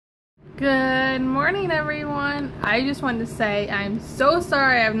Good morning, everyone. I just wanted to say I'm so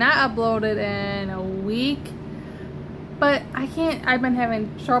sorry I have not uploaded in a week, but I've been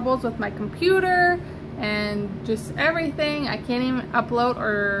having troubles with my computer and just everything. I can't even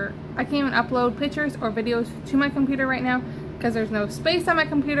upload pictures or videos to my computer right now because there's no space on my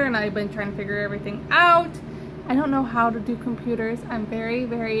computer, and I've been trying to figure everything out. I don't know how to do computers. I'm very,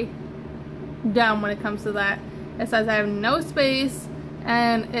 very dumb when it comes to that. It says I have no space.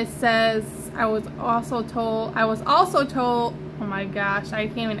 And it says I was also told, oh my gosh, I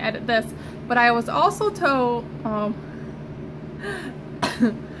can't even edit this, but I was also told, I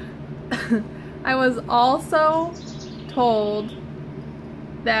was also told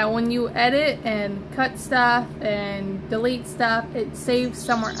that when you edit and cut stuff and delete stuff, it saves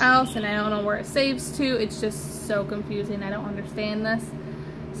somewhere else, and I don't know where it saves to. It's just so confusing. I don't understand this.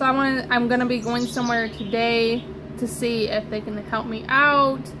 So I'm gonna be going somewhere today to see if they can help me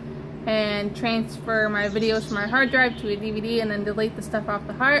out and transfer my videos from my hard drive to a DVD, and then delete the stuff off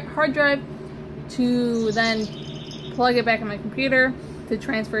the hard drive to then plug it back in my computer to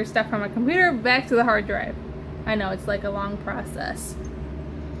transfer stuff from my computer back to the hard drive. I know it's like a long process.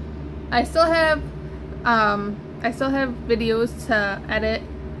 I still have videos to edit,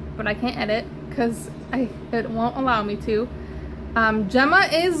 but I can't edit because it won't allow me to. Gemma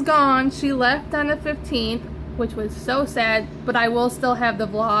is gone. She left on the 15th, which was so sad, but I will still have the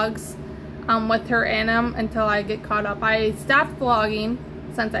vlogs with her in them until I get caught up. I stopped vlogging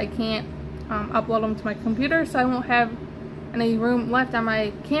since I can't upload them to my computer, so I won't have any room left on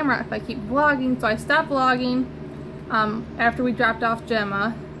my camera if I keep vlogging. So I stopped vlogging after we dropped off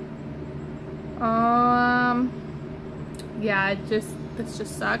Gemma. Yeah, this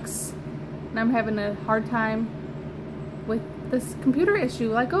just sucks, and I'm having a hard time with this computer issue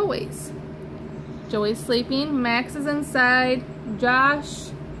like always. Joey's sleeping, Max is inside, Josh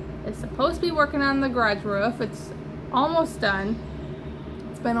is supposed to be working on the garage roof. It's almost done.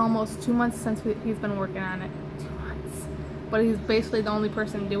 It's been almost 2 months since he's been working on it. 2 months. But he's basically the only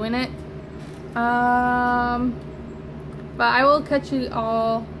person doing it. But I will catch you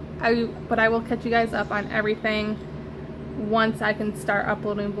all, I will catch you guys up on everything once I can start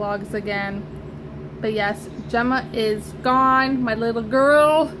uploading vlogs again. But yes, Gemma is gone, my little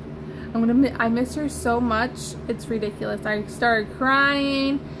girl. I miss her so much. It's ridiculous. I started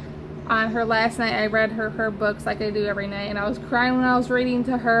crying on her last night. I read her books like I do every night, and I was crying when I was reading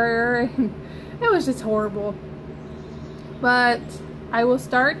to her. It was just horrible. But I will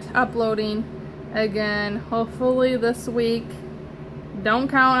start uploading again, hopefully this week. Don't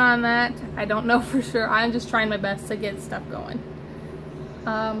count on that. I don't know for sure. I'm just trying my best to get stuff going.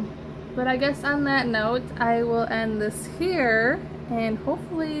 But I guess on that note, I will end this here and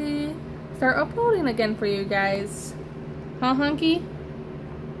hopefully start uploading again for you guys. Huh, Hunky?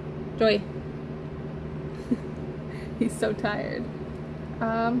 Joy. He's so tired.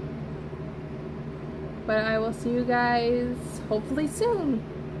 But I will see you guys hopefully soon.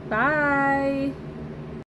 Bye.